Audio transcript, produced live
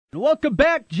Welcome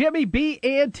back, Jimmy B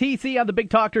and TC on the Big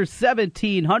Talker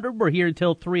 1700. We're here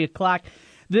until 3 o'clock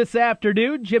this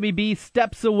afternoon. Jimmy B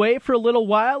steps away for a little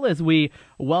while as we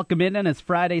welcome in on his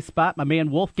Friday spot my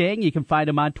man Wolfgang. You can find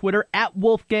him on Twitter at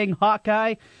Wolfgang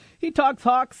Hawkeye. He talks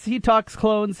Hawks, he talks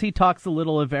clones, he talks a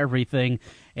little of everything,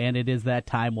 and it is that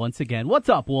time once again. What's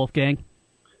up, Wolfgang?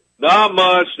 Not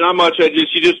much.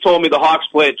 You just told me the Hawks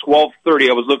play at 12:30.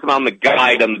 I was looking on the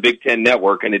guide on the Big Ten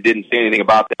Network, and it didn't say anything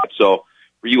about that. So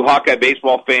for you Hawkeye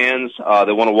baseball fans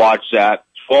that want to watch that,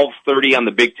 12:30 on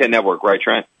the Big Ten Network, right,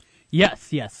 Trent?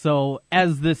 Yes. So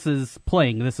as this is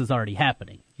playing, this is already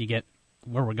happening. You get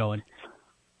where we're going.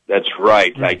 That's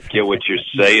right. I get what you're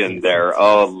saying there.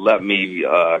 Oh, let me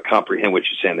comprehend what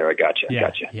you're saying there. I got you.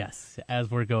 Yes,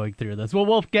 as we're going through this. Well,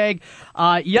 Wolfgang,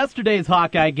 yesterday's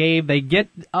Hawkeye game, they get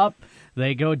up,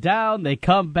 they go down, they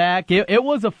come back. It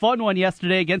was a fun one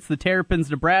yesterday against the Terrapins.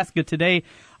 Nebraska today,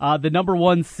 the number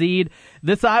 1 seed.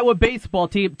 This Iowa baseball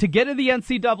team, to get in the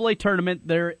NCAA tournament,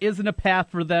 there isn't a path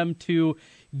for them to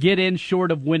get in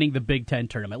short of winning the Big Ten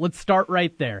tournament. Let's start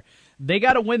right there. They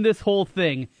got to win this whole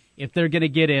thing. If they're going to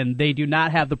get in, they do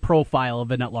not have the profile of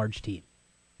an at-large team.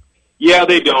 Yeah,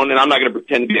 they don't, and I'm not going to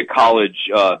pretend to be a college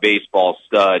baseball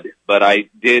stud, but I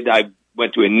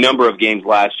went to a number of games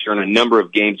last year and a number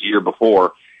of games the year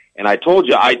before, and I told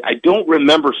you, I don't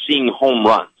remember seeing home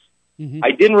runs. Mm-hmm.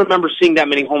 I didn't remember seeing that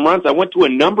many home runs. I went to a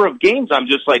number of games. I'm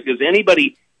just like, does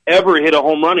anybody ever hit a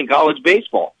home run in college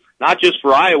baseball? Not just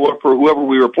for Iowa, for whoever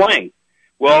we were playing.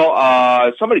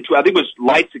 Well, somebody, I think it was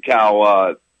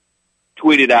Leitzekow,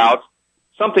 tweeted out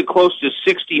something close to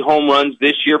 60 home runs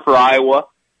this year for Iowa,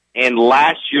 and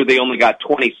last year they only got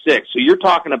 26. So you're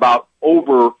talking about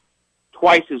over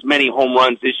twice as many home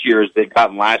runs this year as they've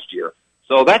gotten last year.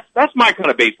 So that's my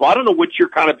kind of baseball. I don't know what your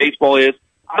kind of baseball is.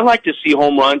 I like to see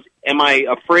home runs. Am I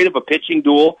afraid of a pitching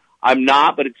duel? I'm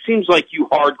not, but it seems like you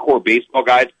hardcore baseball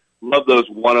guys love those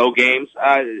 1-0 games.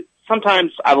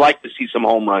 Sometimes I like to see some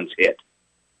home runs hit.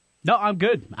 No, I'm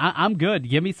good. I'm good.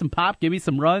 Give me some pop. Give me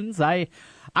some runs. I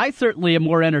certainly am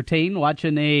more entertained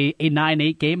watching a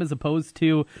 9-8 game as opposed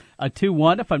to a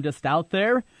 2-1 if I'm just out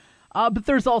there. But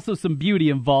there's also some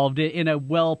beauty involved in a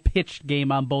well-pitched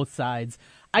game on both sides.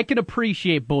 I can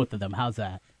appreciate both of them. How's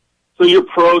that? So you're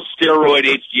pro-steroid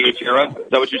HGH era?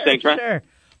 Is that what you're saying, Trent? Sure.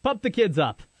 Pump the kids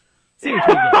up. See what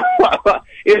you get.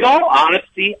 In all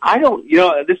honesty, I don't,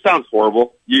 this sounds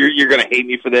horrible. You're going to hate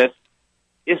me for this.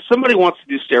 If somebody wants to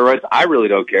do steroids, I really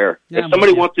don't care. Yeah, if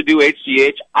somebody wants to do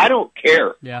HGH, I don't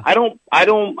care. Yeah.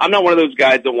 I'm not one of those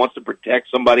guys that wants to protect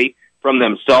somebody from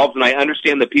themselves, and I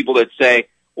understand the people that say,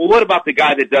 well, what about the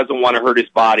guy that doesn't want to hurt his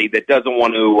body, that doesn't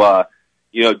want to,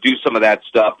 do some of that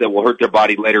stuff that will hurt their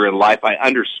body later in life? I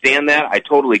understand that. I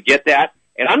totally get that.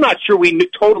 And I'm not sure we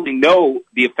totally know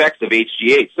the effects of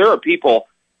HGH. There are people,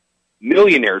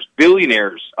 millionaires,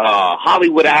 billionaires,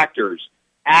 Hollywood actors,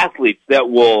 athletes that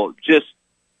will just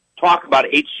talk about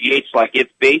HGH like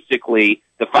it's basically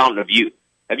the fountain of youth.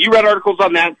 Have you read articles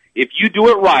on that? If you do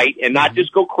it right and not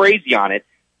just go crazy on it,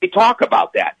 they talk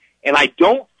about that. And I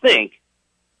don't think,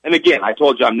 and again, I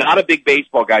told you I'm not a big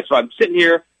baseball guy, so I'm sitting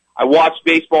here, I watch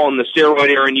baseball in the steroid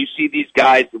era, and you see these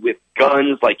guys with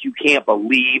guns like you can't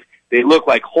believe. They look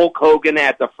like Hulk Hogan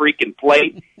at the freaking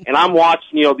plate. And I'm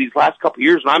watching, these last couple of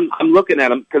years, and I'm looking at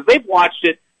them because they've watched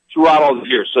it throughout all the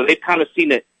years. So they've kind of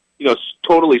seen it,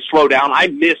 totally slow down. I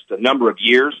missed a number of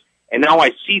years, and now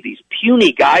I see these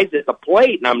puny guys at the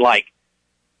plate, and I'm like,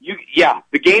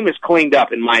 the game is cleaned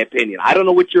up, in my opinion. I don't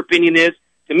know what your opinion is.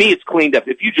 To me, it's cleaned up.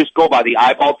 If you just go by the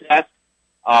eyeball test,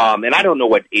 and I don't know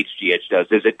what HGH does.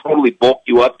 Does it totally bulk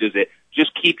you up? Does it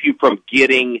just keep you from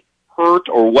getting hurt,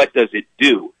 or what does it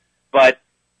do? But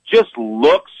just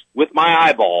looks with my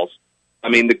eyeballs,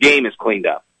 the game is cleaned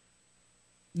up.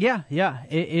 Yeah.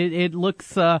 It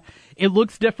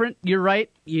looks different. You're right.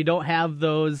 You don't have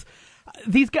those.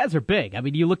 These guys are big.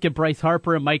 You look at Bryce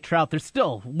Harper and Mike Trout. They're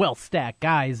still well-stacked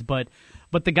guys, but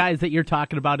the guys that you're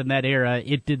talking about in that era,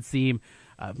 it did seem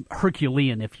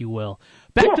Herculean, if you will.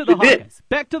 Back to the Hawkeyes.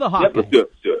 Yep, let's do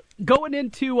it. Going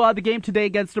into the game today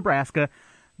against Nebraska,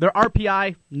 their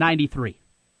RPI 93.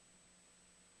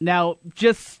 Now,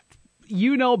 just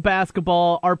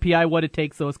basketball, RPI, what it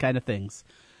takes, those kind of things.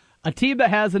 A team that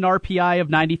has an RPI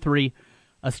of 93,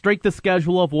 a strength of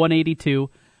schedule of 182,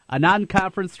 a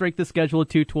non-conference strength of schedule of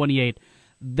 228,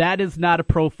 that is not a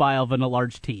profile of a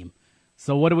large team.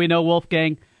 So what do we know,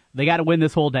 Wolfgang? They got to win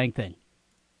this whole dang thing.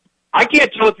 I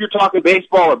can't tell if you're talking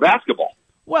baseball or basketball.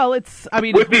 Well, with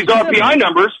these RPI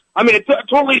numbers, it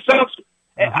totally sounds.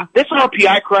 This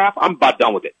RPI crap, I'm about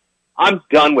done with it. I'm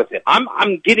done with it.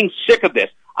 I'm getting sick of this.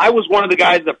 I was one of the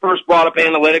guys that first brought up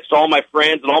analytics to all my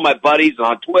friends and all my buddies and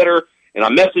on Twitter, and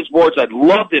on message boards. I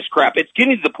love this crap. It's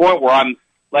getting to the point where I'm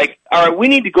like, all right, we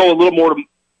need to go a little more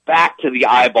back to the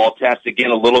eyeball test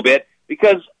again a little bit,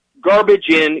 because garbage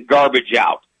in, garbage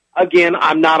out. Again,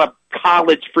 I'm not a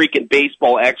college freaking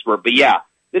baseball expert, but yeah,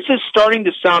 this is starting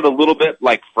to sound a little bit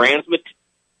like Fran's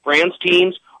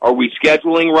teams. Are we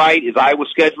scheduling right? Is Iowa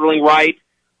scheduling right?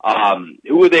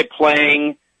 Who are they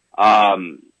playing?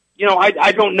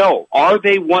 I don't know. Are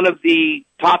they one of the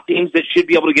top teams that should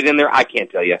be able to get in there? I can't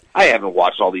tell you. I haven't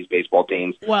watched all these baseball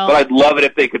teams, but I'd love it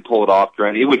if they could pull it off,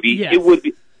 Trent. It would be,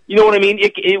 you know what I mean?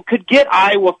 It could get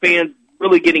Iowa fans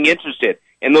really getting interested.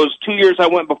 And those 2 years I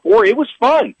went before, it was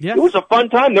fun. Yes. It was a fun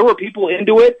time. There were people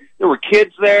into it. There were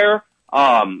kids there.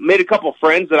 Made a couple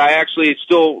friends that I actually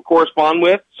still correspond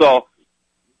with. So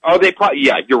are they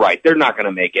yeah, you're right. They're not going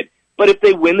to make it. But if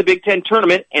they win the Big Ten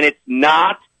tournament, and it's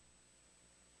not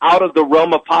out of the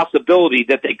realm of possibility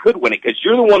that they could win it, because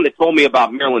you're the one that told me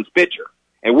about Maryland's pitcher.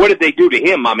 And what did they do to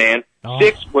him, my man? Oh.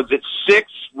 6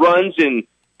 runs in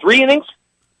 3 innings?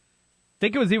 I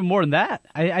think it was even more than that.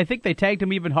 I think they tagged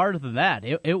him even harder than that.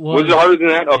 It was. Was it harder than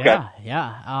that? Okay.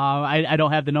 Yeah. I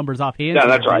don't have the numbers offhand. Yeah,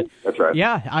 that's right. That's right.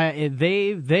 Yeah,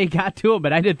 they got to him,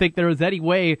 but I didn't think there was any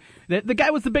way. The guy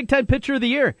was the Big Ten pitcher of the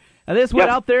year. And they just went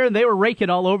out there and they were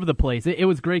raking all over the place. It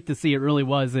was great to see. It really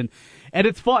was. And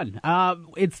it's fun.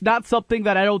 It's not something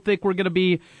that I don't think we're going to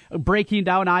be breaking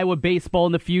down Iowa baseball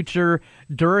in the future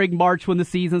during March when the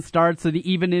season starts and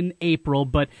even in April.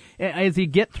 But as you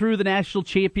get through the national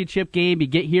championship game, you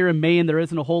get here in May and there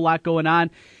isn't a whole lot going on,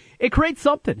 it creates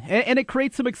something. And it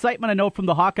creates some excitement, I know, from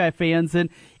the Hawkeye fans. And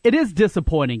it is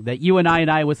disappointing that UNI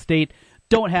and Iowa State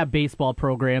don't have baseball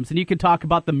programs. And you can talk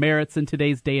about the merits in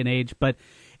today's day and age, but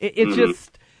it's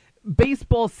just,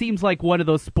 baseball seems like one of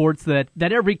those sports that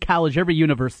every college, every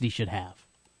university should have.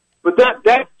 But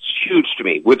that's huge to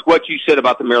me with what you said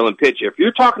about the Maryland pitcher. If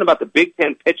you're talking about the Big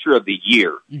Ten pitcher of the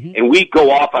year, and we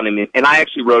go off on him, and I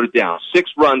actually wrote it down,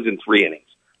 6 runs in 3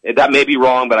 innings. That may be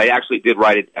wrong, but I actually did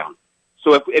write it down.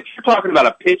 So if you're talking about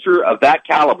a pitcher of that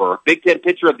caliber, Big Ten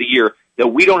pitcher of the year, that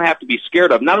we don't have to be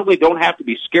scared of, not only don't have to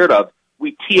be scared of,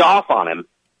 we tee off on him.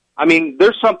 I mean,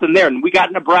 there's something there, and we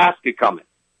got Nebraska coming.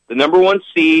 The number 1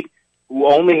 seed, who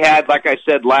only had, like I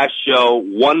said last show,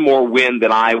 1 more win than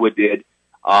Iowa did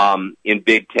in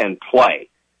Big Ten play.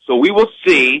 So we will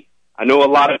see. I know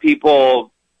a lot of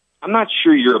people, I'm not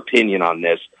sure your opinion on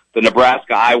this, the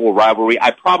Nebraska-Iowa rivalry.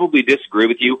 I probably disagree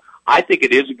with you. I think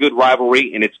it is a good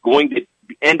rivalry, and it's going to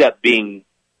end up being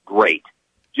great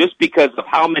just because of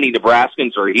how many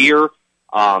Nebraskans are here,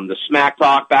 the smack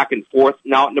talk back and forth.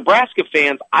 Now, Nebraska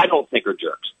fans, I don't think are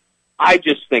jerks. I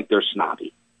just think they're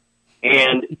snobby.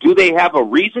 And do they have a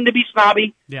reason to be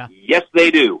snobby? Yeah. Yes, they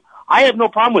do. I have no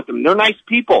problem with them. They're nice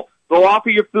people. They'll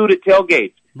offer you food at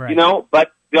tailgates,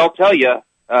 but they'll tell you,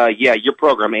 your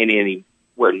program ain't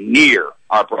anywhere near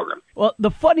our program. Well, the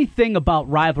funny thing about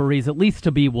rivalries, at least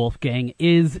to be Wolfgang,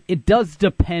 is it does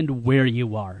depend where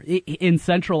you are. In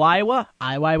central Iowa,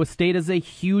 Iowa State is a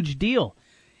huge deal.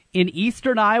 In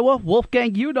eastern Iowa,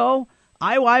 Wolfgang,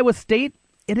 Iowa State,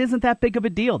 it isn't that big of a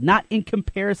deal. Not in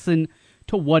comparison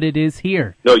to what it is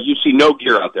here. No, you see no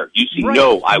gear out there. You see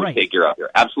no Iowa State gear out there.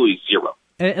 Absolutely zero.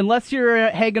 Unless you're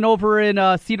hanging over in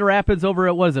Cedar Rapids over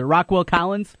at, Rockwell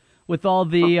Collins with all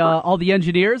the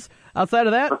engineers. Outside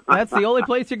of that, that's the only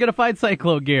place you're going to find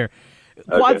Cyclone gear.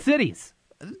 Quad Cities,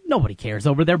 nobody cares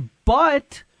over there,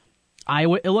 but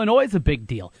Iowa, Illinois is a big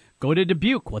deal. Go to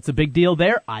Dubuque. What's a big deal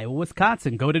there? Iowa,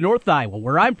 Wisconsin. Go to North Iowa,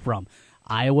 where I'm from.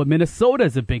 Iowa, Minnesota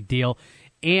is a big deal.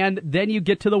 And then you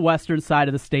get to the western side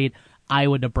of the state.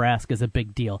 Iowa, Nebraska is a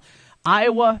big deal.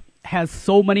 Iowa has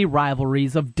so many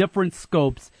rivalries of different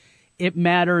scopes. It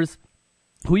matters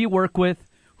who you work with,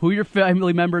 who your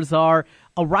family members are.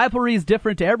 A rivalry is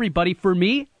different to everybody. For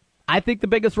me, I think the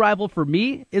biggest rival for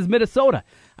me is Minnesota.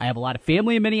 I have a lot of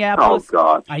family in Minneapolis. Oh,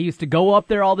 God. I used to go up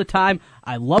there all the time.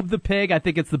 I love the Pig. I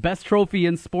think it's the best trophy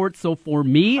in sports. So for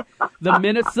me, the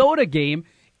Minnesota game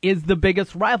is the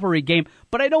biggest rivalry game.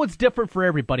 But I know it's different for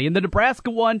everybody. And the Nebraska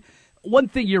one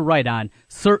thing you're right on,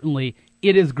 certainly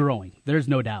it is growing. There's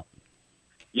no doubt.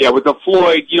 Yeah, with the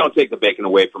Floyd, you don't take the bacon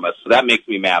away from us, so that makes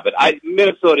me mad. But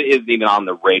Minnesota isn't even on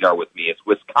the radar with me. It's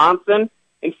Wisconsin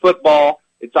in football.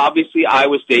 It's obviously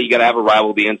Iowa State. You got to have a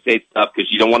rival, the in-state stuff,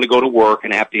 because you don't want to go to work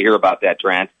and have to hear about that,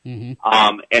 Trent.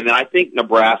 Mm-hmm. And then I think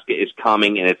Nebraska is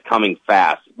coming, and it's coming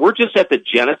fast. We're just at the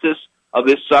genesis of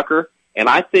this sucker, and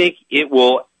I think it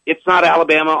will. It's not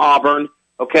Alabama, Auburn.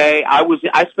 Okay, I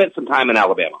spent some time in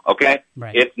Alabama. Okay,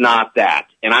 right. It's not that,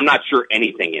 and I'm not sure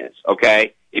anything is.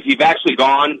 Okay, if you've actually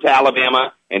gone to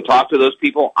Alabama and talked to those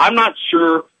people, I'm not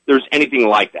sure there's anything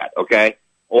like that. Okay,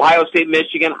 Ohio State,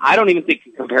 Michigan, I don't even think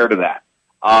you compare to that.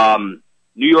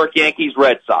 New York Yankees,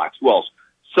 Red Sox. Who else?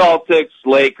 Celtics,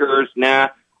 Lakers. Nah.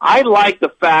 I like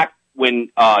the fact when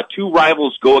two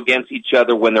rivals go against each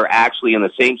other when they're actually in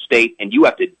the same state and you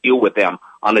have to deal with them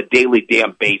on a daily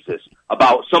damn basis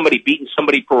about somebody beating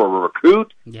somebody for a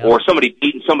recruit or somebody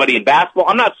beating somebody in basketball.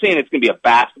 I'm not saying it's going to be a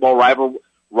basketball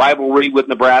rivalry with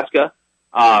Nebraska,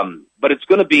 but it's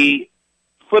going to be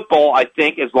football, I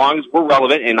think, as long as we're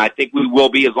relevant, and I think we will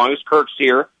be as long as Kirk's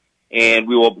here, and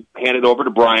we will hand it over to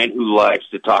Brian, who likes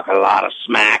to talk a lot of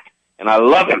smack, and I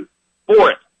love him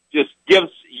for it. Just gives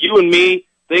you and me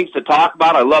things to talk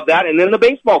about. I love that. And then the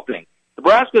baseball thing.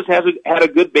 Nebraska's had a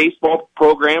good baseball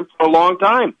program for a long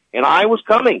time, and Iowa's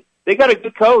coming. They got a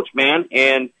good coach, man,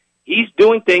 and he's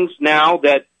doing things now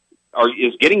that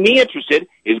is getting me interested,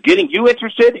 is getting you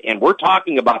interested, and we're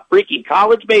talking about freaking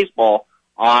college baseball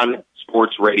on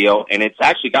sports radio, and it's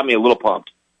actually got me a little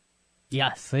pumped.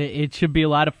 Yes, it should be a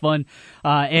lot of fun,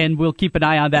 and we'll keep an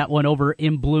eye on that one over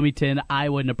in Bloomington,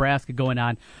 Iowa, Nebraska going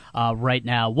on right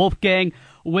now. Wolfgang,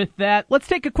 with that, let's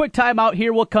take a quick time out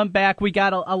here. We'll come back. We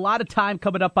got a lot of time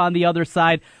coming up on the other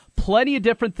side. Plenty of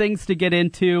different things to get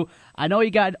into. I know you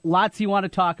got lots you want to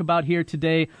talk about here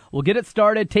today. We'll get it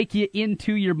started, take you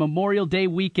into your Memorial Day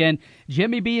weekend.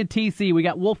 Jimmy B and TC, we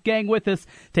got Wolfgang with us,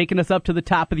 taking us up to the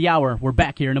top of the hour. We're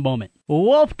back here in a moment.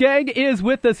 Wolfgang is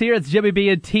with us here. It's Jimmy B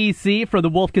and TC for the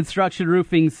Wolf Construction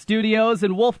Roofing Studios.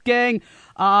 And Wolfgang,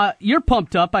 you're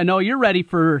pumped up. I know you're ready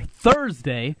for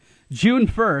Thursday, June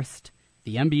 1st,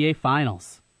 the NBA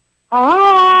Finals. Your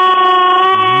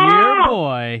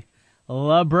boy,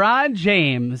 LeBron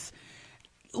James.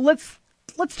 Let's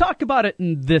talk about it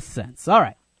in this sense. All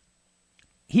right.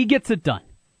 He gets it done.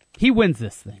 He wins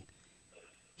this thing.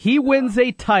 He wins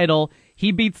a title.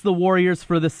 He beats the Warriors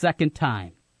for the second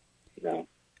time. No.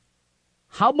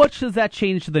 How much does that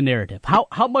change the narrative?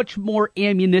 How much more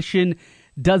ammunition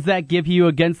does that give you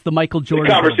against the Michael Jordan?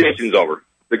 The conversation's over.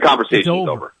 The conversation's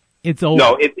over. It's over.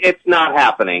 No, it's not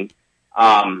happening.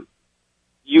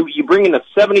 You bring in a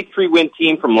 73-win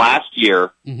team from last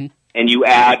year, and you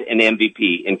add an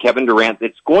MVP in Kevin Durant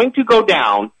that's going to go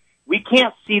down. We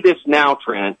can't see this now,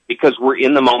 Trent, because we're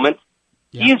in the moment.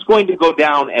 Yeah. He is going to go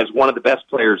down as one of the best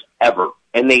players ever.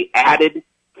 And they added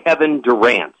Kevin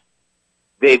Durant.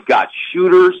 They've got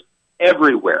shooters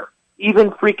everywhere. Even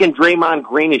freaking Draymond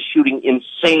Green is shooting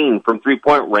insane from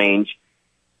three-point range,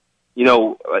 in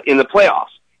the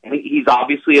playoffs. And he's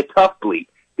obviously a tough bleep.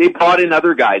 They brought in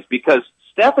other guys because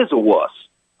Steph is a wuss,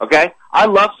 okay? I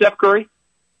love Steph Curry.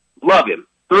 Love him.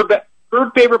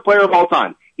 Third favorite player of all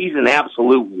time. He's an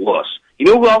absolute wuss. You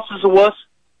know who else is a wuss?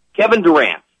 Kevin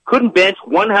Durant. Couldn't bench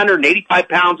 185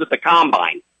 pounds at the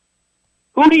combine.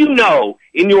 Who do you know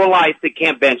in your life that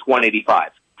can't bench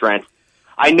 185, Trent?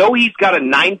 I know he's got a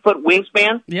 9-foot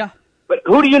wingspan. Yeah. But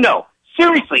who do you know?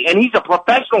 Seriously. And he's a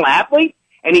professional athlete,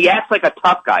 and he acts like a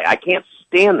tough guy. I can't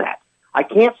stand that. I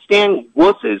can't stand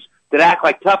wusses that act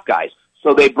like tough guys.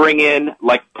 So they bring in,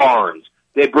 like, Barnes.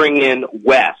 They bring in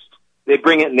West. They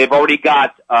bring in, and they've already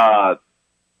got the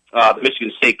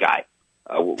Michigan State guy.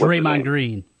 Draymond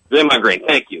Green. Draymond Green,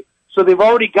 thank you. So they've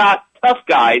already got tough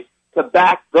guys to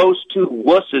back those two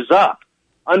wusses up.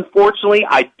 Unfortunately,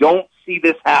 I don't see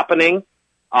this happening.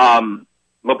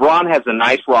 LeBron has a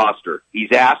nice roster.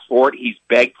 He's asked for it. He's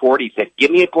begged for it. He said,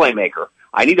 give me a playmaker.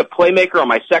 I need a playmaker on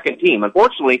my second team.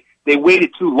 Unfortunately, they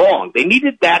waited too long. They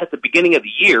needed that at the beginning of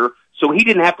the year so he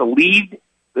didn't have to lead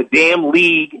the damn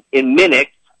league in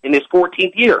minutes in his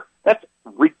 14th year. That's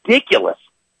ridiculous.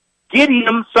 Get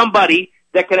him somebody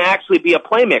that can actually be a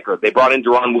playmaker. They brought in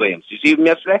Deron Williams. Did you see him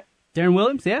yesterday? Deron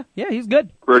Williams, yeah, he's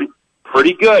good. Pretty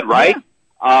good, right?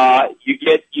 Yeah.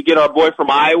 You get our boy from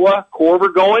Iowa,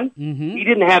 Korver, going. Mm-hmm. He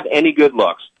didn't have any good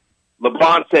looks.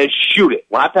 LeBron says, shoot it.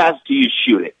 When I pass it to you,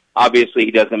 shoot it. Obviously,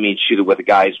 he doesn't mean shoot it with the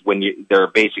guys when they're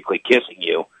basically kissing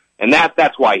you. And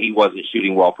that's why he wasn't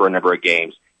shooting well for a number of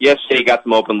games. Yesterday, he got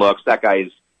some open looks. That guy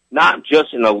is not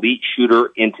just an elite shooter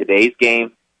in today's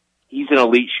game. He's an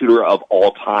elite shooter of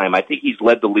all time. I think he's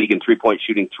led the league in three-point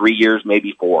shooting 3 years,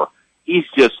 maybe 4. He's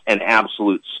just an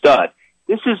absolute stud.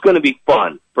 This is going to be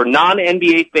fun. For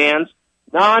non-NBA fans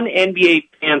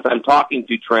I'm talking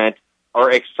to, Trent,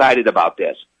 are excited about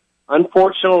this.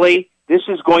 Unfortunately, this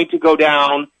is going to go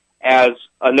down as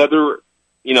another,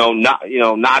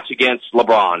 notch against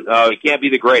LeBron. He can't be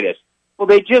the greatest. Well,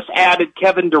 they just added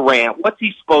Kevin Durant. What's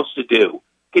he supposed to do?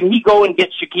 Can he go and get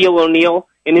Shaquille O'Neal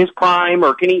in his prime,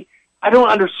 or can he? I don't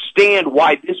understand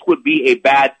why this would be a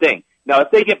bad thing. Now,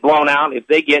 if they get blown out, if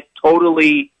they get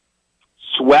totally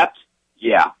swept,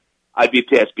 yeah, I'd be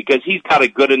pissed because he's got a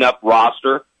good enough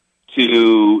roster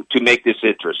to make this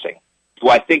interesting. Do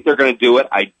I think they're going to do it?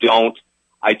 I don't.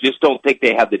 I just don't think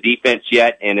they have the defense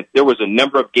yet. And if there was a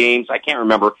number of games, I can't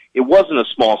remember, it wasn't a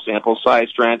small sample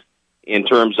size, Trent, in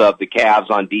terms of the Cavs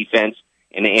on defense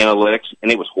and the analytics,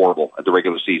 and it was horrible at the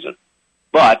regular season.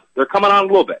 But they're coming on a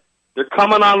little bit. They're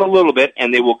coming on a little bit,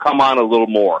 and they will come on a little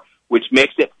more, which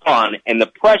makes it fun. And the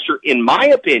pressure, in my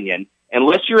opinion,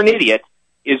 unless you're an idiot,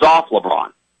 is off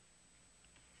LeBron.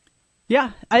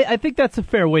 Yeah, I think that's a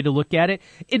fair way to look at it.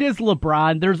 It is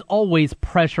LeBron. There's always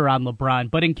pressure on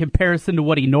LeBron, but in comparison to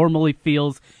what he normally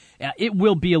feels, it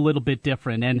will be a little bit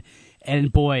different.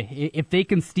 And boy, if they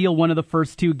can steal one of the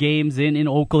first two games in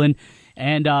Oakland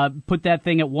and put that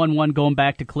thing at 1-1 going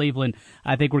back to Cleveland,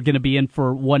 I think we're going to be in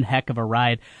for one heck of a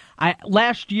ride.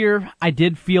 Last year, I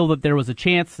did feel that there was a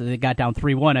chance. It got down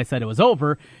 3-1. I said it was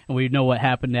over, and we know what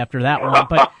happened after that one.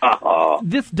 But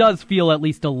this does feel at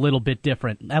least a little bit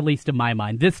different, at least in my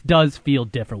mind. This does feel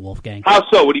different, Wolfgang. How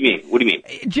so? What do you mean? What do you mean?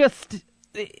 Just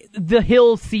the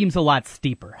hill seems a lot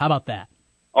steeper. How about that?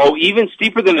 Oh, even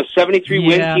steeper than a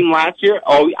 73-win team last year?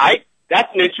 That's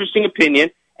an interesting opinion.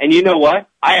 And you know what?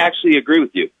 I actually agree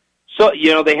with you. So,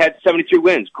 they had 73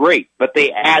 wins. Great. But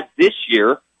they add this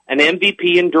year an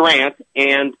MVP in Durant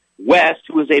and West,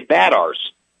 who is a bad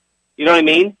arse. You know what I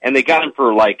mean? And they got him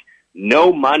for,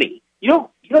 no money. You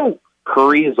know,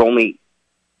 Curry is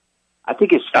I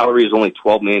think his salary is only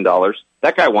 $12 million.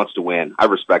 That guy wants to win. I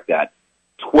respect that.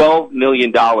 $12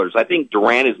 million. I think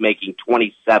Durant is making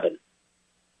 27.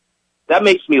 That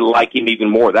makes me like him even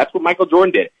more. That's what Michael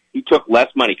Jordan did. He took less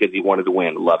money because he wanted to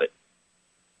win. Love it.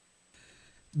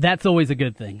 That's always a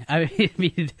good thing. I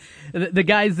mean, the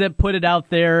guys that put it out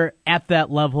there at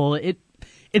that level,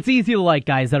 it's easy to like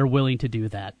guys that are willing to do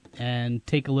that and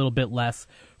take a little bit less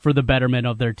for the betterment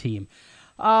of their team.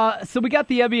 So we got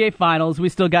the NBA Finals. We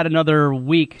still got another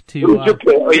week to.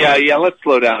 Yeah. Let's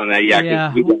slow down on that.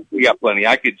 Yeah. We got plenty.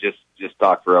 I could just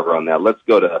talk forever on that. Let's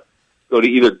go to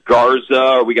either Garza,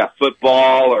 or we got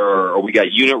football, or we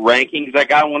got unit rankings.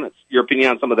 I want your opinion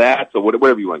on some of that. So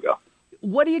whatever you want to go.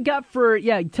 What do you got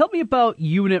tell me about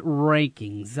unit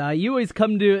rankings. You always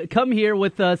come here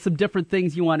with some different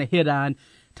things you want to hit on.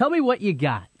 Tell me what you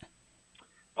got.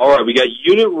 All right, we got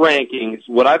unit rankings.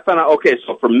 What I found out,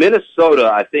 so for Minnesota,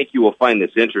 I think you will find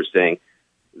this interesting.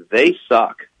 They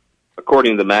suck,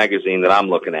 according to the magazine that I'm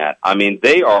looking at. I mean,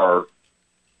 they are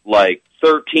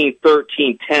 13,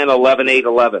 13, 10, 11, 8,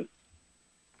 11.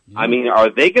 I mean, are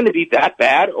they going to be that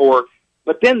bad?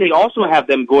 But then they also have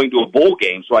them going to a bowl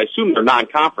game, so I assume their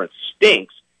non-conference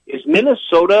stinks. Is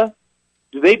Minnesota,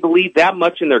 do they believe that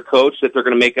much in their coach that they're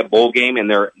going to make a bowl game, and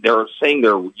they're saying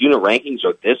their unit rankings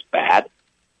are this bad?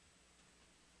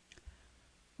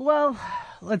 Well,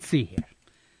 let's see here.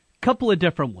 Couple of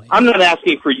different ways. I'm not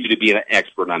asking for you to be an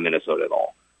expert on Minnesota at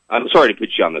all. I'm sorry to put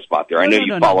you on the spot there. I know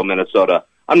you follow Minnesota.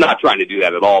 I'm not trying to do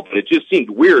that at all, but it just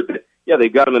seemed weird that,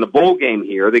 they've got them in a bowl game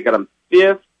here. They got them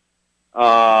fifth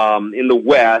in the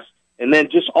West, and then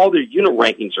just all their unit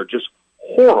rankings are just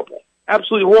horrible.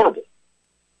 Absolutely horrible.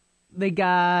 They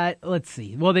got, let's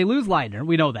see. Well, they lose Leitner.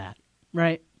 We know that,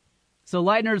 right? So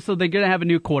they're going to have a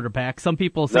new quarterback. Some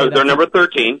people say they're number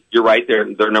 13. You're right.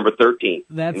 They're number 13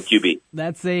 in QB.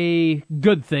 That's a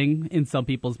good thing in some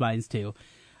people's minds, too.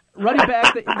 Running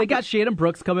back, they got Shannon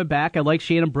Brooks coming back. I like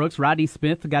Shannon Brooks. Rodney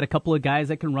Smith got a couple of guys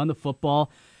that can run the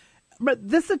football. But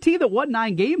this is a team that won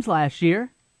 9 games last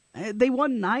year. They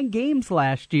won 9 games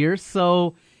last year.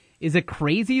 So is it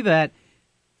crazy that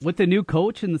with the new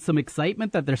coach and some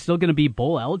excitement that they're still going to be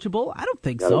bowl eligible? I don't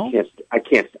think so. I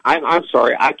can't. I'm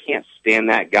sorry. I can't stand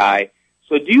that guy.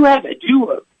 So do you have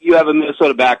a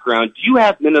Minnesota background? Do you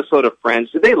have Minnesota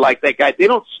friends? Do they like that guy? They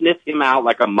don't sniff him out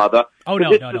like a mother. Oh,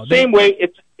 no. It's the same way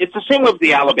with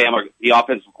the Alabama, the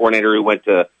offensive coordinator who went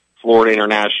to Florida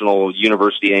International,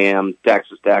 University AM,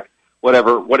 Texas Tech,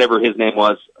 whatever his name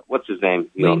was. What's his name?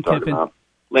 Lane Kiffin.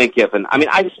 Lane Kiffin. I mean,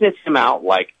 I sniff him out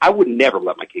like I would never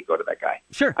let my kid go to that guy.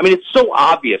 Sure. I mean, it's so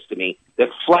obvious to me that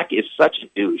Fleck is such a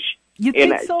douche. You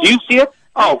think so? Do you see it?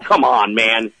 Oh, come on,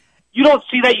 man. You don't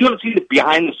see that? You don't see the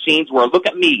behind the scenes where look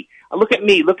at me.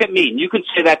 And you can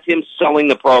say that's him selling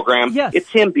the program. Yes. It's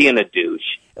him being a douche.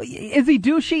 Is he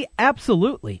douchey?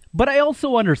 Absolutely. But I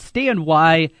also understand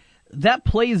why that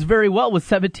plays very well with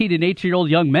 17 and 18-year-old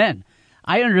young men.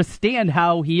 I understand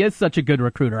how he is such a good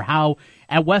recruiter, how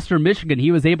at Western Michigan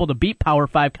he was able to beat Power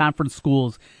 5 conference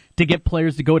schools to get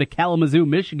players to go to Kalamazoo,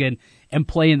 Michigan, and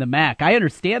play in the MAC. I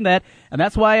understand that, and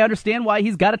that's why I understand why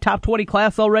he's got a top 20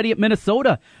 class already at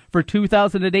Minnesota for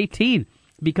 2018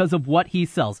 because of what he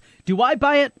sells. Do I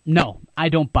buy it? No, I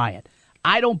don't buy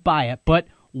it. But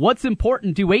what's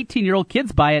important, do 18-year-old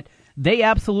kids buy it? They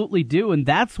absolutely do, and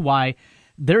that's why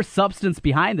there's substance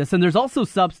behind this, and there's also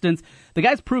substance. The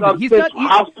guy's proven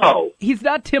he's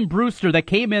not Tim Brewster that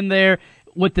came in there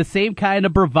with the same kind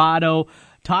of bravado,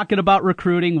 talking about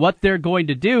recruiting, what they're going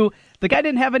to do. The guy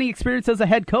didn't have any experience as a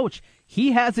head coach.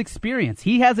 He has experience.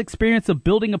 He has experience of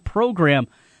building a program.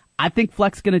 I think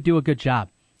Fleck's going to do a good job.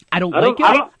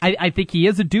 I think he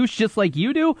is a douche just like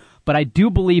you do, but I do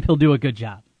believe he'll do a good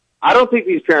job. I don't think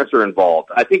these parents are involved.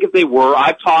 I think if they were,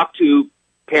 I've talked to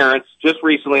parents just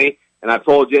recently, and I've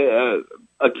told you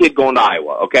a kid going to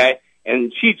Iowa, okay?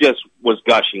 And she just was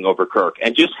gushing over Kirk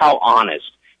and just how honest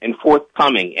and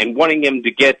forthcoming and wanting him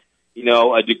to get,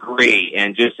 a degree,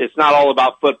 and just it's not all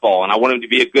about football, and I want him to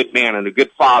be a good man and a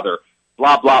good father,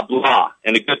 blah, blah, blah,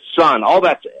 and a good son, all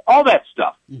that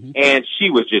stuff. Mm-hmm. And she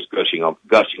was just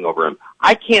gushing over him.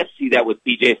 I can't see that with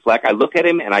B.J. Fleck. I look at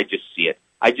him, and I just see it.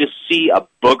 I just see a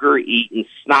booger-eating,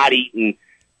 snot-eating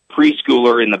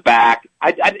preschooler in the back.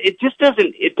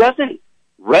 It doesn't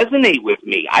resonate with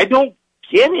me. I don't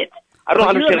get it. I don't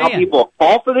understand how people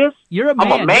fall for this. You're a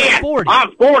man. I'm a man. You're 40.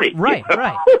 I'm 40. Right.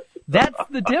 That's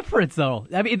the difference, though.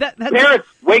 I mean, that's... Parents,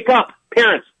 wake up.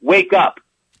 Parents, wake up.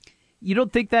 You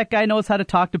don't think that guy knows how to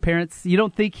talk to parents? You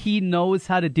don't think he knows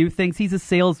how to do things? He's a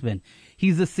salesman.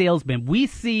 We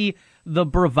see the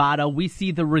bravado. We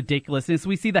see the ridiculousness.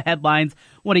 We see the headlines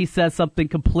when he says something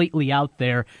completely out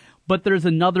there. But there's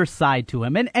another side to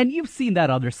him. And you've seen that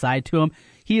other side to him.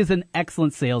 He is an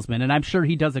excellent salesman, and I'm sure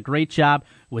he does a great job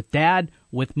with dad,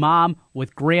 with mom,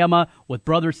 with grandma, with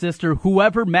brother, sister,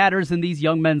 whoever matters in these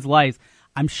young men's lives.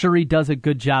 I'm sure he does a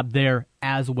good job there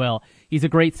as well. He's a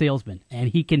great salesman, and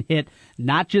he can hit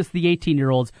not just the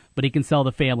 18-year-olds, but he can sell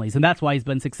the families, and that's why he's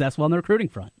been successful on the recruiting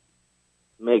front.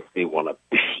 Makes me want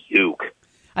to puke.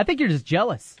 I think you're just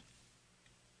jealous.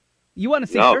 You want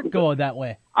to see Kirk go that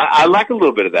way. I like a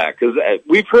little bit of that, because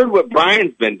we've heard what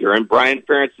Brian's been doing, Brian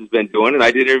Ferentz has been doing, and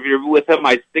I did an interview with him,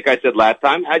 I think I said last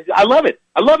time. I love it.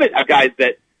 I love it, guys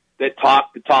that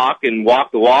talk the talk and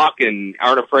walk the walk and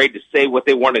aren't afraid to say what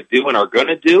they want to do and are going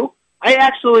to do. I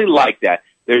actually like that.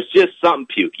 There's just something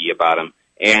pukey about him.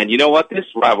 And you know what? This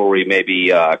rivalry may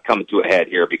be coming to a head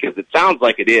here, because it sounds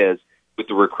like it is with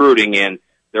the recruiting, and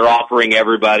they're offering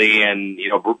everybody, and,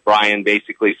 Brian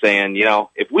basically saying,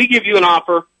 if we give you an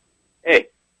offer, hey,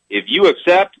 if you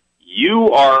accept,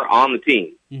 you are on the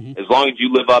team, as long as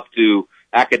you live up to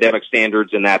academic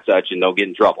standards and that such and don't get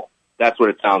in trouble. That's what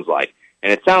it sounds like.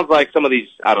 And it sounds like some of these,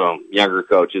 younger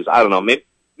coaches,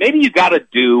 maybe you got to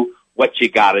do what you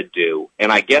got to do.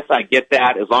 And I guess I get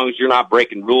that, as long as you're not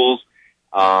breaking rules.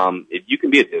 If you can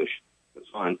be a douche, that's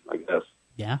fine, I guess.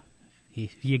 Yeah.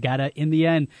 You got to, in the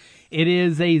end, it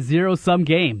is a zero-sum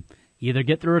game. You either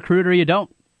get the recruit or you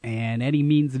don't, and any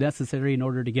means necessary in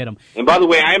order to get them. And by the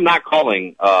way, I am not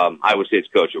calling Iowa State's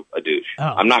coach a douche. Oh.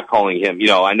 I'm not calling him.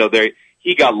 I know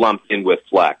he got lumped in with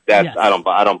Fleck. That's yes. I don't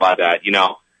buy that.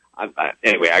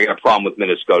 Anyway, I got a problem with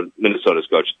Minnesota's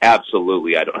coach.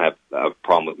 Absolutely, I don't have a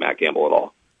problem with Matt Campbell at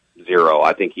all. Zero.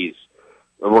 I think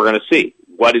we're going to see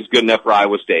what is good enough for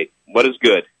Iowa State. What is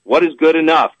good? What is good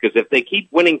enough? Because if they keep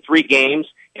winning 3 games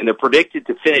and they're predicted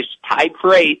to finish tied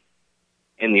for 8,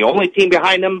 and the only team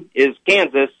behind them is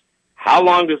Kansas, how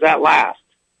long does that last?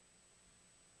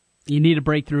 You need a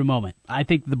breakthrough moment. I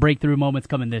think the breakthrough moment's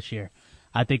coming this year.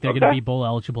 I think they're going to be bowl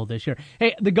eligible this year.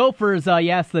 Hey, the Gophers,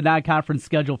 yes, the non-conference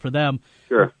schedule for them.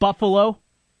 Sure. Buffalo,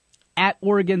 at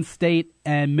Oregon State,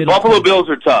 and Middle. The Buffalo Bills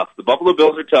are tough.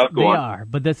 They are,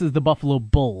 but this is the Buffalo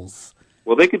Bulls.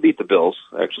 Well, they could beat the Bills,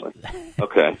 actually.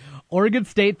 Okay. Oregon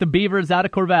State, the Beavers out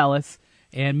of Corvallis,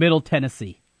 and Middle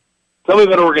Tennessee. Tell me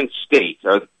about Oregon State.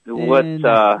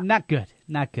 Not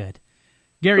good.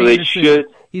 Gary so Anderson,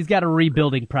 he's got a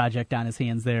rebuilding project on his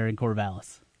hands there in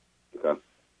Corvallis. Okay.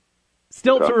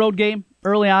 Still, it's a road game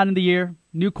early on in the year.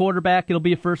 New quarterback. It'll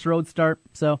be a first road start,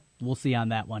 so we'll see on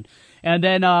that one. And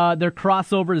then their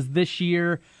crossovers this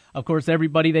year, of course,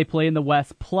 everybody they play in the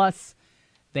West, plus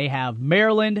they have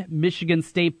Maryland, Michigan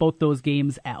State, both those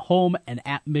games at home and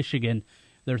at Michigan.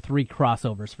 They're 3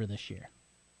 crossovers for this year.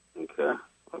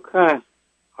 Okay.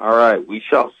 All right. We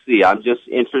shall see. I'm just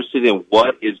interested in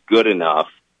what is good enough,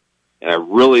 and I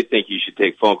really think you should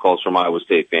take phone calls from Iowa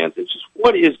State fans. It's just,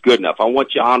 what is good enough? I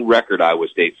want you on record, Iowa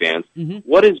State fans. Mm-hmm.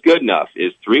 What is good enough?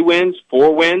 Is 3 wins,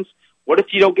 4 wins? What if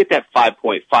you don't get that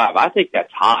 5.5? I think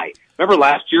that's high. Remember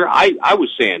last year, I was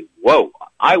saying, whoa,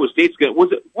 Iowa State's going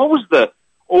to, what was the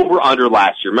over-under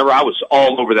last year? Remember, I was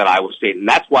all over that Iowa State, and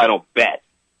that's why I don't bet,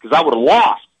 because I would have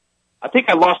lost. I think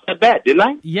I lost that bet, didn't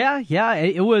I? Yeah.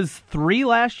 It was 3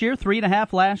 last year,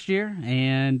 3.5 last year,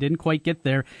 and didn't quite get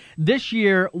there. This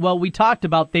year, well, we talked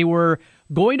about they were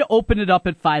going to open it up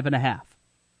at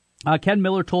 5.5. Ken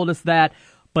Miller told us that,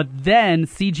 But then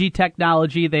CG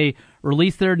Technology, they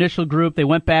released their initial group. They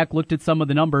went back, looked at some of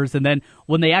the numbers, and then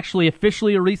when they actually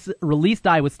officially released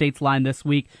Iowa State's line this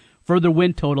week for their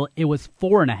win total, it was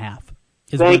 4.5.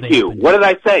 Thank you. What did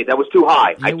I say? That was too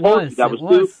high. I told you that was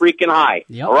too freaking high.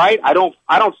 Yep. All right?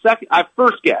 I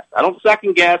first guessed. I don't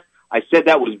second guess. I said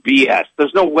that was BS.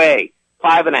 There's no way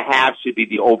 5.5 should be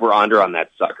the over-under on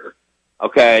that sucker.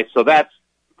 Okay? So that's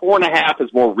 4.5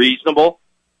 is more reasonable.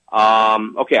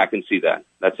 Okay, I can see that.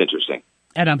 That's interesting.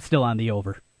 And I'm still on the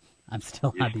over. On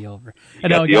the over.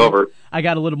 Over. I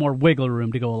got a little more wiggle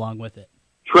room to go along with it.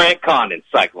 Trent Condon,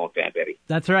 Cyclone fan, Betty.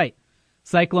 That's right.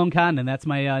 Cyclone Condon. That's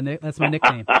my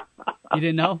nickname. You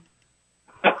didn't know?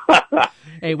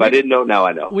 Hey, if I didn't know, now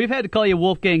I know. We've had to call you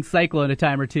Wolfgang Cyclone a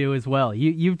time or two as well.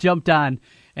 You've jumped on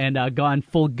and gone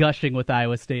full gushing with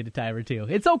Iowa State a time or two.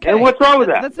 It's okay. And what's wrong with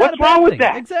that? What's wrong with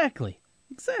that? Exactly.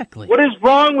 What is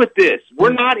wrong with this?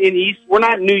 We're not we're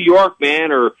not in New York,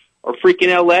 man, or freaking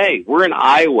LA. We're in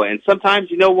Iowa. And sometimes,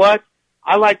 you know what?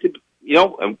 I like to,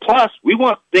 and plus, we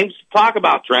want things to talk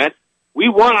about, Trent. We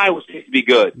want Iowa State to be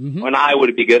good, and Iowa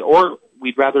to be good, or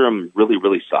we'd rather them really,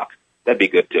 really suck. That'd be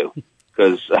good, too,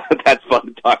 because that's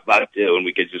fun to talk about it, too, and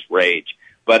we could just rage.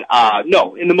 But,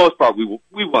 no, in the most part, we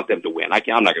want them to win.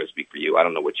 I'm not going to speak for you. I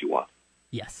don't know what you want.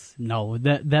 Yes. No,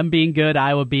 them being good,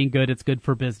 Iowa being good, it's good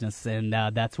for business, and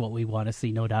that's what we want to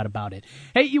see, no doubt about it.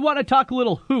 Hey, you want to talk a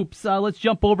little hoops? Let's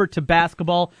jump over to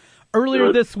basketball.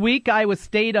 Earlier this week, Iowa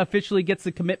State officially gets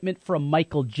a commitment from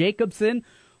Michael Jacobson,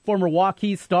 former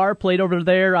Waukee star, played over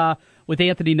there with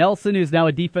Anthony Nelson, who's now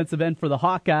a defensive end for the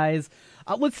Hawkeyes.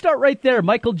 Let's start right there.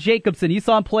 Michael Jacobson, you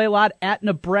saw him play a lot at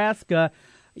Nebraska.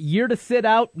 Year to sit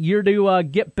out, year to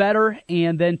get better,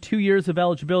 and then 2 years of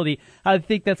eligibility. How do you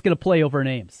think that's going to play over in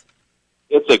Ames?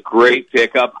 It's a great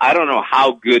pickup. I don't know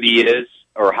how good he is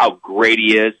or how great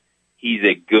he is. He's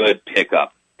a good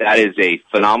pickup. That is a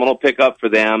phenomenal pickup for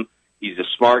them. He's a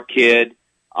smart kid.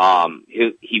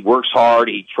 He works hard.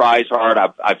 He tries hard.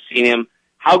 I've seen him.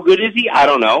 How good is he? I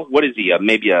don't know. What is he?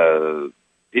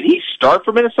 Did he start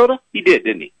for Minnesota? He did,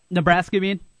 didn't he? Nebraska, you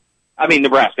mean?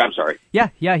 Nebraska, I'm sorry.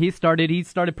 Yeah, he started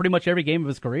pretty much every game of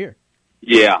his career.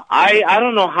 Yeah, I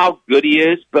don't know how good he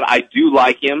is, but I do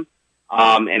like him,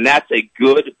 and that's a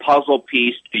good puzzle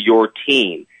piece to your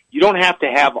team. You don't have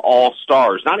to have all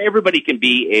stars. Not everybody can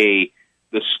be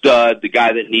the stud, the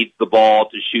guy that needs the ball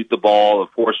to shoot the ball,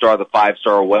 the 4-star, the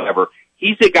 5-star, or whatever.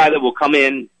 He's the guy that will come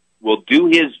in, will do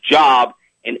his job,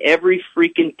 and every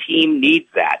freaking team needs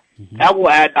that. Mm-hmm. That will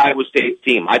add to Iowa State's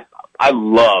team. I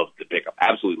love the pickup.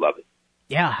 Absolutely love it.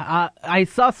 Yeah, I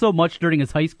saw so much during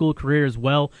his high school career as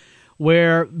well,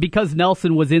 where because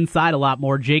Nelson was inside a lot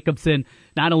more, Jacobson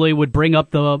not only would bring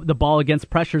up the ball against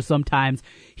pressure sometimes,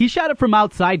 he shot it from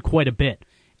outside quite a bit.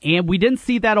 And we didn't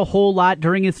see that a whole lot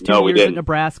during his 2 years at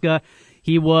Nebraska.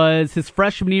 He was his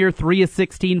freshman year, 3 of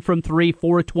 16 from 3,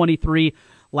 4 of 23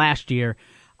 last year.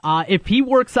 If he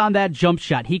works on that jump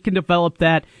shot, he can develop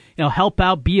that, help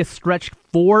out, be a stretch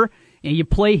 4, and you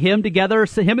play him together.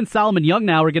 So him and Solomon Young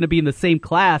now are going to be in the same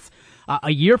class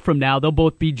a year from now. They'll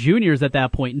both be juniors at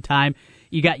that point in time.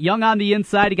 You got Young on the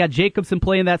inside. You got Jacobson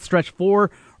playing that stretch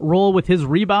 4 role with his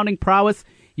rebounding prowess.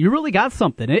 You really got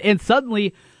something. And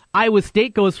suddenly, Iowa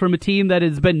State goes from a team that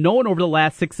has been known over the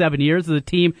last 6-7 years as a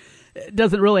team that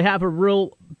doesn't really have a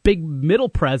real big middle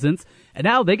presence. And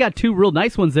now they got 2 real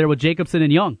nice ones there with Jacobson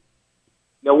and Young.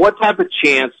 Now, what type of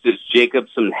chance does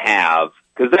Jacobson have?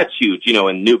 Because that's huge,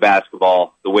 in new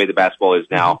basketball, the way the basketball is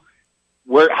now.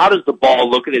 How does the ball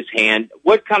look at his hand?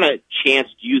 What kind of chance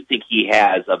do you think he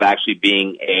has of actually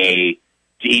being a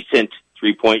decent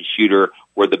three-point shooter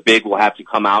where the big will have to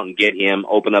come out and get him,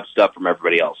 open up stuff from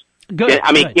everybody else? Good.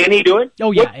 Can he do it?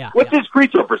 Oh, yeah. What's his free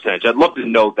throw percentage? I'd love to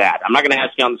know that. I'm not going to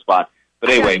ask you on the spot. But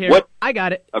anyway, I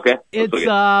got it. Okay.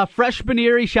 It's freshman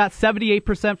year. He shot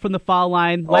 78% from the foul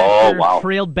line. Last year,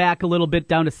 trailed back a little bit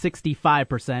down to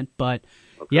 65%. But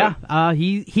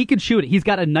he can shoot it. He's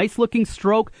got a nice looking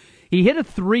stroke. He hit a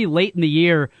 3 late in the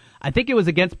year. I think it was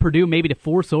against Purdue, maybe to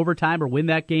force overtime or win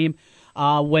that game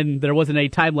when there wasn't any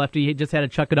time left. He just had to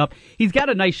chuck it up. He's got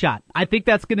a nice shot. I think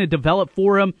that's going to develop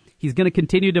for him. He's going to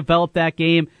continue to develop that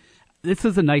game. This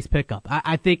is a nice pickup.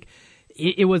 I think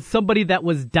it was somebody that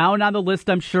was down on the list,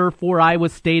 I'm sure, for Iowa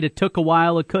State. It took a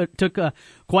while. It took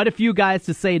quite a few guys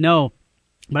to say no.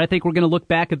 But I think we're going to look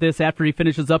back at this after he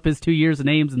finishes up his 2 years in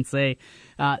Ames and say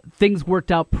things worked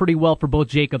out pretty well for both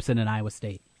Jacobson and Iowa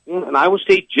State. And Iowa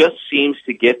State just seems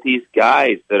to get these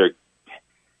guys that are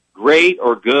great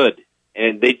or good,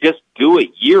 and they just do it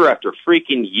year after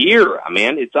freaking year.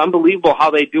 It's unbelievable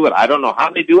how they do it. I don't know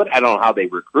how they do it. I don't know how they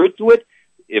recruit to it.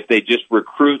 If they just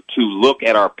recruit to look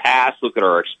at our past, look at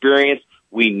our experience,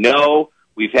 we know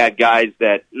we've we've had guys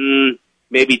that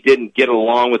maybe didn't get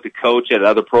along with the coach at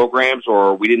other programs,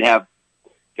 or we didn't have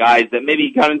guys that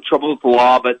maybe got in trouble with the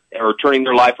law but are turning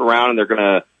their life around,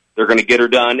 and they're gonna get her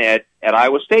done at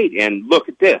Iowa State. And look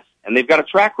at this. And they've got a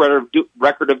track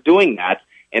record of doing that,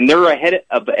 and they're ahead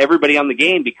of everybody on the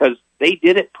game because they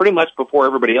did it pretty much before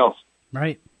everybody else.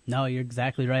 Right. No, you're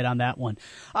exactly right on that one.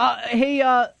 Hey,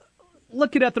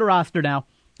 looking at the roster now,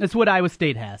 that's what Iowa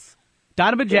State has.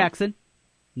 Donovan Jackson,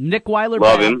 Nick Weiler.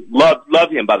 Love him.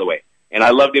 Love him, by the way. And I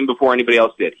loved him before anybody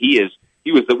else did. He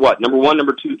was the number 1,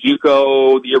 number 2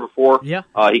 JUCO the year before. Yeah.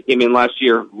 He came in last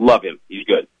year. Love him. He's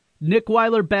good. Nick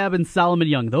Weiler, Babb, and Solomon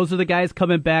Young. Those are the guys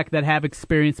coming back that have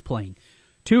experience playing.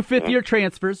 2 fifth-year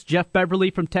transfers, Jeff Beverly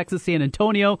from Texas San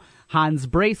Antonio, Hans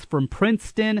Brace from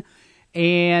Princeton,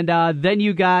 and then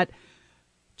you got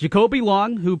Jacoby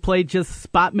Long, who played just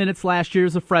spot minutes last year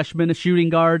as a freshman, a shooting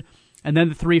guard, and then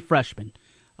the 3 freshmen.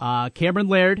 Cameron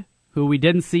Laird, who we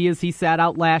didn't see as he sat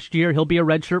out last year. He'll be a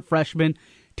redshirt freshman.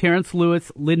 Terrence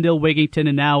Lewis, Lindell Wigington,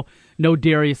 and now no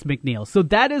Darius McNeil. So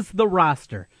that is the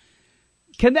roster.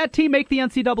 Can that team make the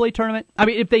NCAA tournament? I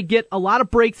mean, if they get a lot of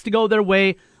breaks to go their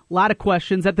way, a lot of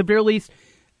questions, at the very least,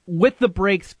 with the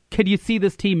breaks, could you see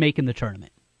this team making the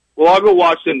tournament? Well, I'll go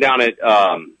watch them down at,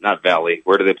 not Valley.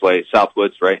 Where do they play?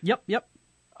 Southwoods, right? Yep.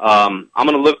 I'm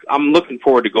looking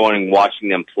forward to going and watching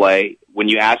them play. When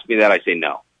you ask me that, I say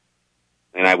no.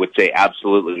 And I would say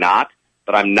absolutely not.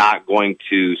 But I'm not going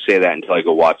to say that until I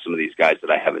go watch some of these guys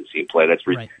that I haven't seen play.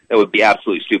 That would be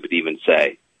absolutely stupid to even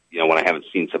say, when I haven't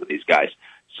seen some of these guys.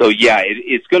 So, yeah,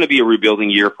 it's going to be a rebuilding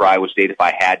year for Iowa State if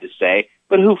I had to say.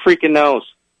 But who freaking knows?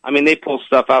 I mean, they pull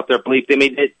stuff out there. Bleep, they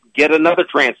may get another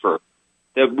transfer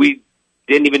that we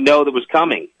didn't even know that was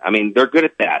coming. I mean, they're good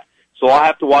at that. So I'll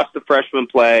have to watch the freshmen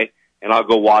play, and I'll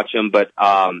go watch them. But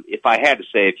if I had to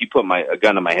say, if you put a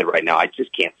gun to my head right now, I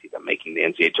just can't see them making the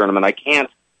NCAA tournament. I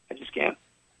just can't.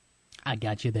 I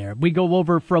got you there. We go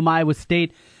over from Iowa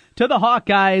State to the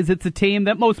Hawkeyes. It's a team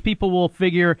that most people will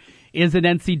figure is an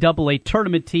NCAA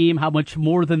tournament team. How much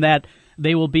more than that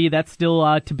they will be, that's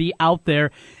still to be out there.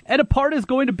 And a part is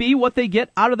going to be what they get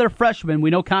out of their freshmen.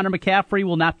 We know Connor McCaffrey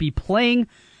will not be playing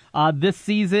this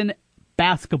season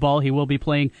basketball. He will be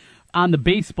playing on the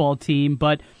baseball team.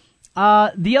 But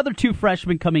the other 2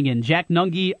 freshmen coming in, Jack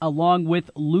Nunge along with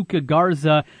Luka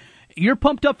Garza. You're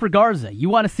pumped up for Garza. You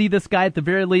want to see this guy at the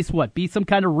very least, be some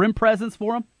kind of rim presence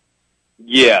for him?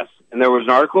 Yes. And there was an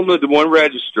article in the Des Moines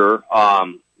Register.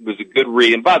 It was a good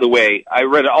read. And by the way, I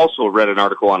also read an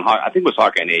article on, I think it was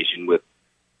Hawkeye Nation with,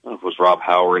 I don't know if it was Rob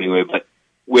Hauer anyway, but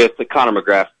with the Connor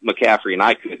McCaffrey, and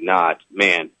I could not,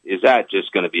 man, is that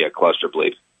just going to be a cluster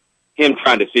bleep? Him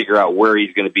trying to figure out where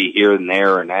he's going to be here and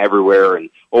there and everywhere and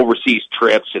overseas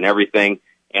trips and everything.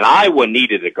 And Iowa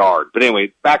needed a guard. But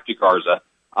anyway, back to Garza.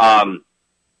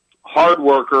 Hard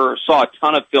worker, saw a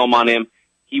ton of film on him.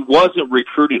 He wasn't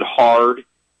recruited hard,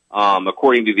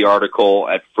 according to the article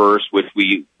at first, which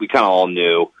we kind of all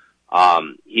knew.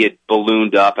 He had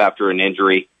ballooned up after an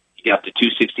injury. He got to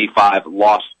 265,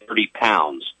 lost 30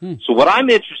 pounds. So what I'm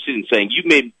interested in saying, you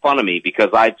made fun of me because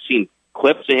I've seen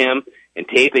clips of him and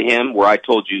tape of him where I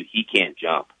told you he can't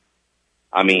jump.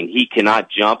 I mean, he cannot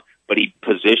jump, but he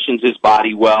positions his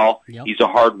body well. Yep. He's a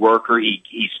hard worker.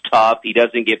 He's tough. He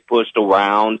doesn't get pushed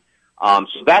around.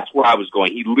 So that's where I was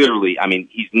going. He literally, I mean,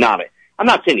 I'm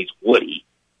not saying he's Woody.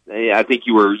 I think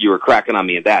you were cracking on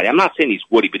me at that. I'm not saying he's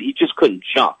Woody, but he just couldn't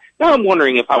jump. Now I'm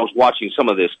wondering if I was watching some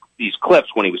of these clips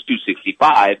when he was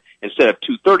 265 instead of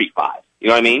 235. You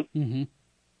know what I mean? Mm-hmm.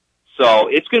 So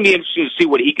it's going to be interesting to see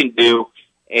what he can do,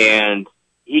 and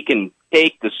he can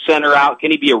take the center out.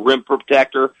 Can he be a rim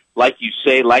protector, like you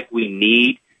say, like we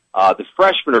need? The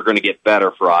freshmen are going to get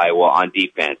better for Iowa on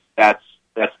defense. That's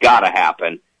got to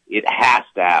happen. It has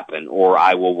to happen, or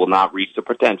Iowa will not reach the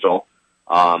potential.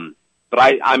 But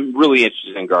I'm really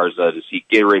interested in Garza to see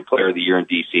Gatorade Player of the Year in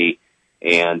D.C.,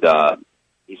 and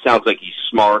he sounds like he's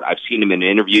smart. I've seen him in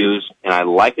interviews, and I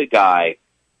like a guy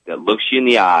that looks you in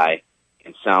the eye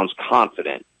and sounds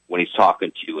confident when he's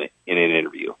talking to you in an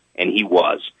interview, and he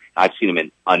was. I've seen him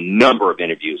in a number of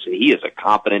interviews, and he is a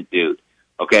confident dude.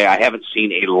 Okay, I haven't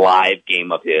seen a live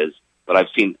game of his, but I've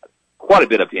seen quite a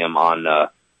bit of him on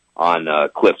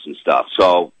clips and stuff.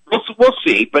 So we'll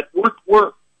see. But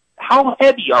we're how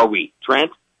heavy are we,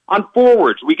 Trent? On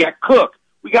forwards, we got Cook,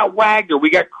 we got Wagner, we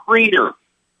got Crater,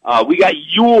 we got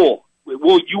Ewell.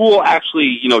 Will Ewell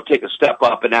actually, take a step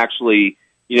up and actually,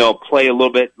 play a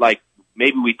little bit like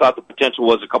maybe we thought the potential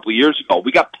was a couple of years ago?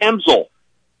 We got Pemsl,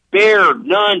 Baird,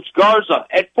 Nunge, Garza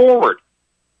at forward.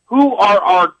 Who are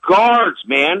our guards,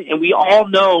 man? And we all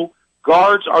know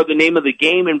guards are the name of the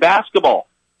game in basketball.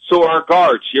 So our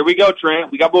guards, here we go,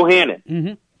 Trent. We got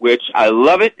Bohannon, which I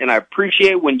love it, and I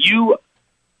appreciate when you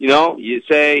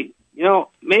say,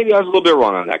 maybe I was a little bit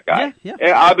wrong on that guy. Yeah.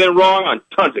 I've been wrong on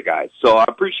tons of guys, so I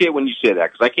appreciate when you say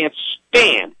that, because I can't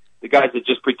stand the guys that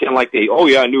just pretend like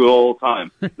I knew the whole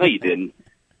time. No, you didn't.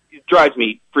 It drives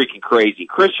me freaking crazy.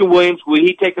 Christian Williams, will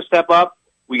he take a step up?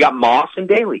 We got Moss and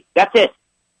Daly. That's it.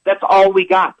 That's all we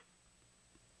got.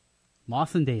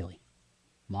 Moss and Daly.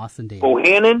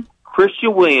 Bohannon,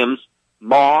 Christian Williams,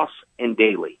 Moss, and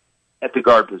Daly at the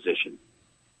guard position.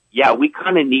 Yeah, we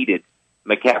kind of needed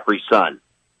McCaffrey's son.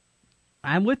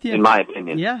 I'm with you. In my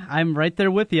opinion. Yeah, I'm right there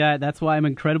with you. That's why I'm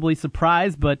incredibly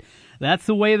surprised, but that's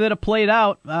the way that it played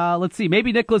out. Let's see.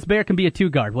 Maybe Nicholas Baer can be a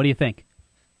two-guard. What do you think?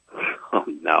 Oh,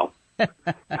 no.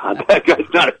 God, that guy's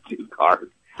not a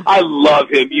two-guard. I love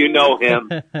him. You know him.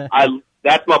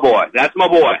 That's my boy.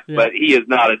 Yeah. But he is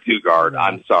not a two-guard.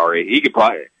 I'm sorry. He could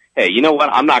probably... Hey, you know what?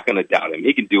 I'm not going to doubt him.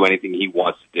 He can do anything he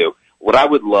wants to do. What I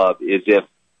would love is if...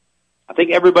 I think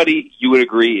everybody, you would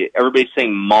agree, everybody's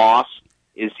saying Moss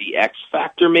is the X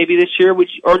factor maybe this year,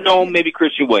 maybe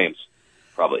Christian Williams,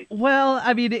 probably. Well,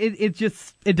 I mean,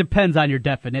 it depends on your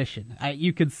definition.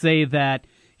 You could say that,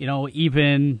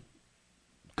 even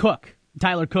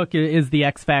Tyler Cook is the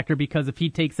X factor, because if he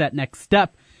takes that next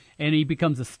step and he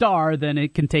becomes a star, then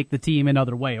it can take the team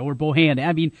another way. Or Bohannon.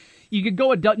 I mean, you could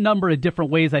go a number of different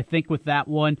ways, I think, with that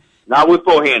one. Not with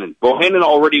Bohannon. Bohannon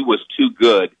already was too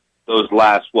good those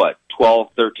last, 12,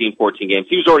 13, 14 games.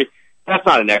 He was already... That's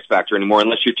not an X factor anymore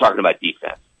unless you're talking about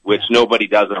defense, which nobody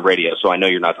does on radio, so I know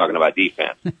you're not talking about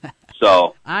defense.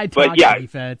 So, I talk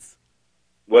defense.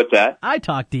 What's that? I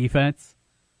talk defense.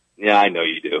 Yeah, I know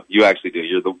you do. You actually do.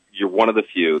 You're one of the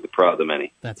few, the pro of the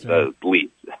many. That's right. The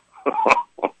least.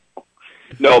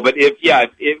 No, but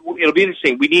it'll be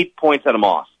interesting. We need points out of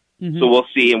Moss. Mm-hmm. So we'll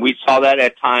see, and we saw that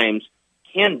at times.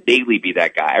 Can Daly be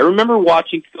that guy? I remember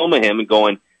watching film of him and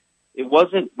going, was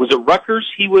it Rutgers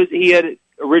he had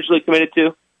originally committed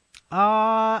to?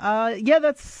 Yeah,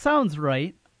 that sounds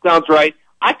right. Sounds right.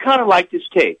 I kind of liked his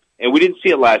tape, and we didn't see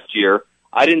it last year.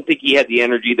 I didn't think he had the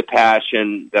energy, the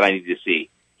passion that I needed to see.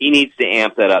 He needs to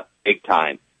amp that up big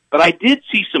time. But I did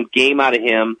see some game out of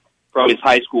him from his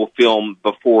high school film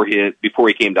before he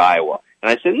came to Iowa. And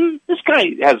I said, this guy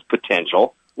has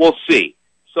potential. We'll see.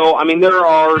 So, I mean, there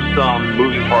are some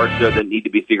moving parts there that need to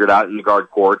be figured out in the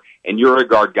guard court, and you're a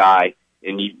guard guy,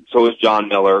 and so is John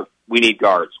Miller. We need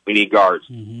guards.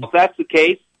 Mm-hmm. If that's the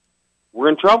case, we're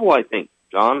in trouble, I think,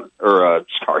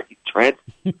 Trent.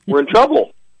 We're in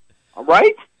trouble. All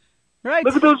right? Right.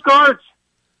 Look at those guards.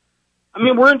 I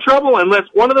mean, we're in trouble unless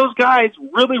one of those guys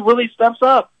really, really steps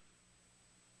up.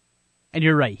 And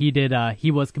you're right. He did.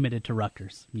 He was committed to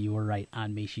Rutgers. You were right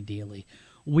on Macy Daly.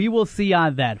 We will see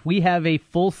on that. We have a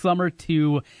full summer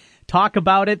to talk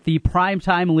about it. The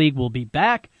Primetime League will be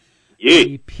back. Yeah,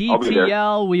 the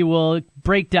PTL, we will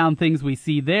break down things we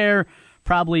see there,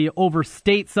 probably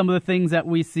overstate some of the things that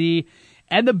we see.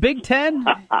 And the Big Ten,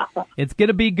 it's going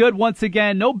to be good once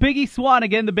again. No Biggie Swan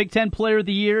again, the Big Ten Player of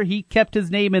the Year. He kept his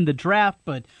name in the draft,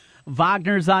 but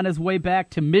Wagner's on his way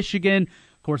back to Michigan.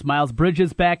 Of course, Miles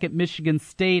Bridges back at Michigan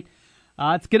State.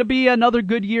 It's going to be another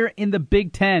good year in the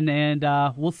Big Ten, and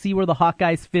we'll see where the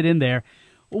Hawkeyes fit in there.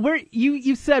 Where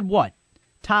you said what?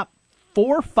 Top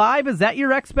 4, 5? Is that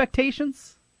your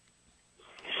expectations?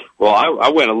 Well, I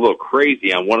went a little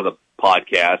crazy on one of the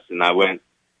podcasts, and I went,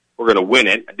 we're going to win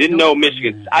it. I didn't know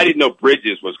Michigan. I didn't know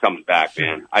Bridges was coming back,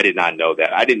 man. I did not know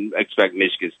that. I didn't expect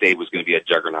Michigan State was going to be a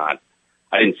juggernaut.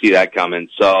 I didn't see that coming.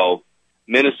 So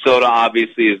Minnesota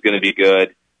obviously is going to be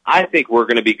good. I think we're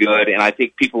going to be good, and I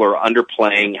think people are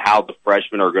underplaying how the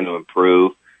freshmen are going to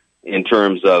improve in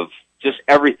terms of just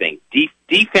everything.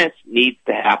 Defense needs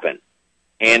to happen,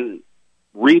 and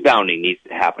rebounding needs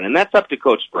to happen, and that's up to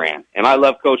Coach Brand. And I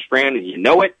love Coach Brand, and you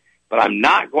know it, but I'm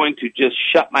not going to just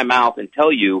shut my mouth and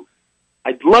tell you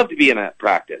I'd love to be in that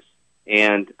practice.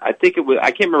 And I think it was,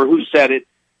 I can't remember who said it,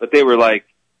 but they were like,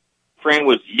 Fran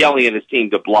was yelling at his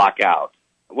team to block out.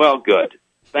 Well, good.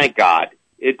 Thank God.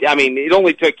 It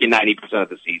only took you 90% of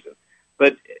the season.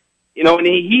 But, and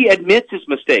he admits his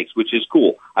mistakes, which is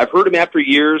cool. I've heard him after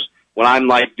years when I'm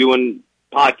like doing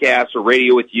podcasts or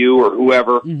radio with you or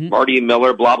whoever, Marty and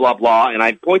Miller, blah, blah, blah, and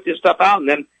I point this stuff out, and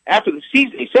then after the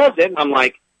season he says it, and I'm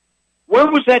like, where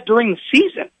was that during the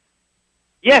season?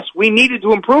 Yes, we needed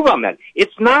to improve on that.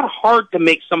 It's not hard to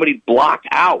make somebody block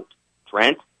out,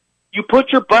 Trent. You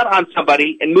put your butt on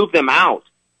somebody and move them out.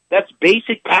 That's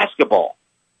basic basketball.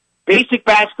 Basic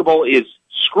basketball is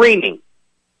screening.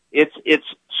 It's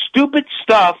stupid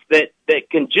stuff that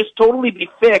can just totally be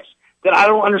fixed that I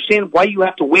don't understand why you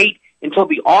have to wait until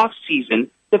the off season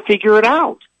to figure it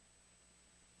out.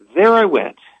 there I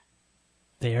went.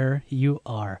 There you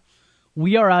are.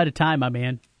 We are out of time, my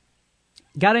man.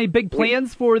 Got any big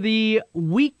plans for the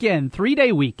weekend,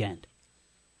 3-day weekend?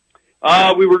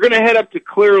 We were going to head up to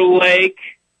Clear Lake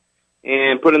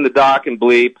and put in the dock and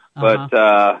bleep, but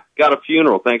got a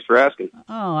funeral. Thanks for asking.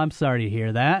 Oh, I'm sorry to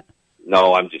hear that.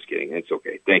 No, I'm just kidding. It's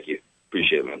okay. Thank you.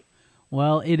 Appreciate it, man.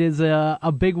 Well, it is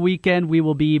a big weekend. We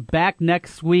will be back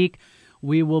next week.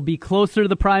 We will be closer to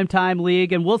the Primetime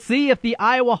League, and we'll see if the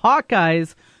Iowa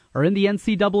Hawkeyes are in the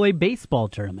NCAA baseball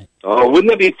tournament. Oh, wouldn't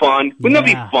that be fun? Wouldn't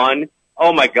that be fun?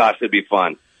 Oh, my gosh, it'd be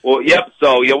fun. Well, yep,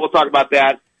 so, we'll talk about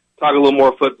that. Talk a little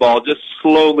more football. Just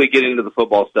slowly get into the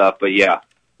football stuff, but,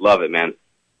 love it, man.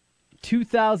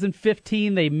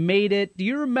 2015, they made it. Do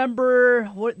you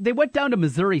remember? They went down to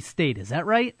Missouri State, is that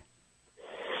right?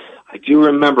 I do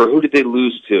remember. Who did they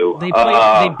lose to? They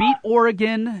beat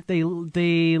Oregon.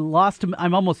 They lost to.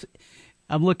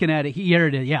 I'm looking at it. Here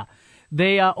it is. Yeah,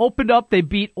 they opened up. They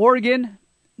beat Oregon.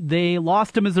 They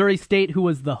lost to Missouri State, who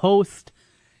was the host.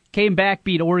 Came back,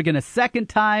 beat Oregon a second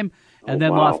time, and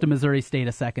then lost to Missouri State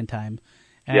a second time.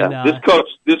 And, this coach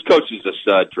is a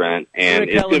stud, Trent, and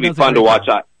it's going to be fun to watch.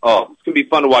 It's going to be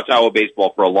fun to watch Iowa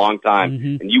baseball for a long time,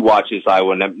 and you watch this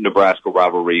Iowa-Nebraska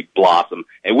rivalry blossom.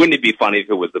 And wouldn't it be funny if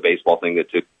it was the baseball thing that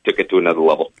took it to another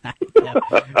level?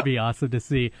 That'd be awesome to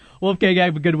see. Wolfgang,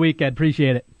 have a good weekend.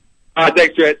 Appreciate it.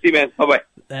 Thanks, Trent. See you, man. Bye-bye.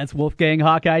 That's Wolfgang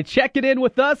Hawkeye checking in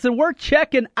with us, and we're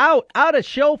checking out a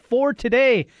show for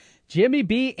today. Jimmy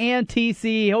B and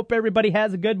TC. Hope everybody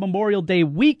has a good Memorial Day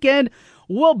weekend.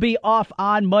 We'll be off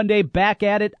on Monday, back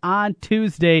at it on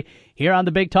Tuesday here on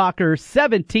the Big Talker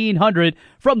 1700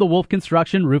 from the Wolf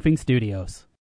Construction Roofing Studios.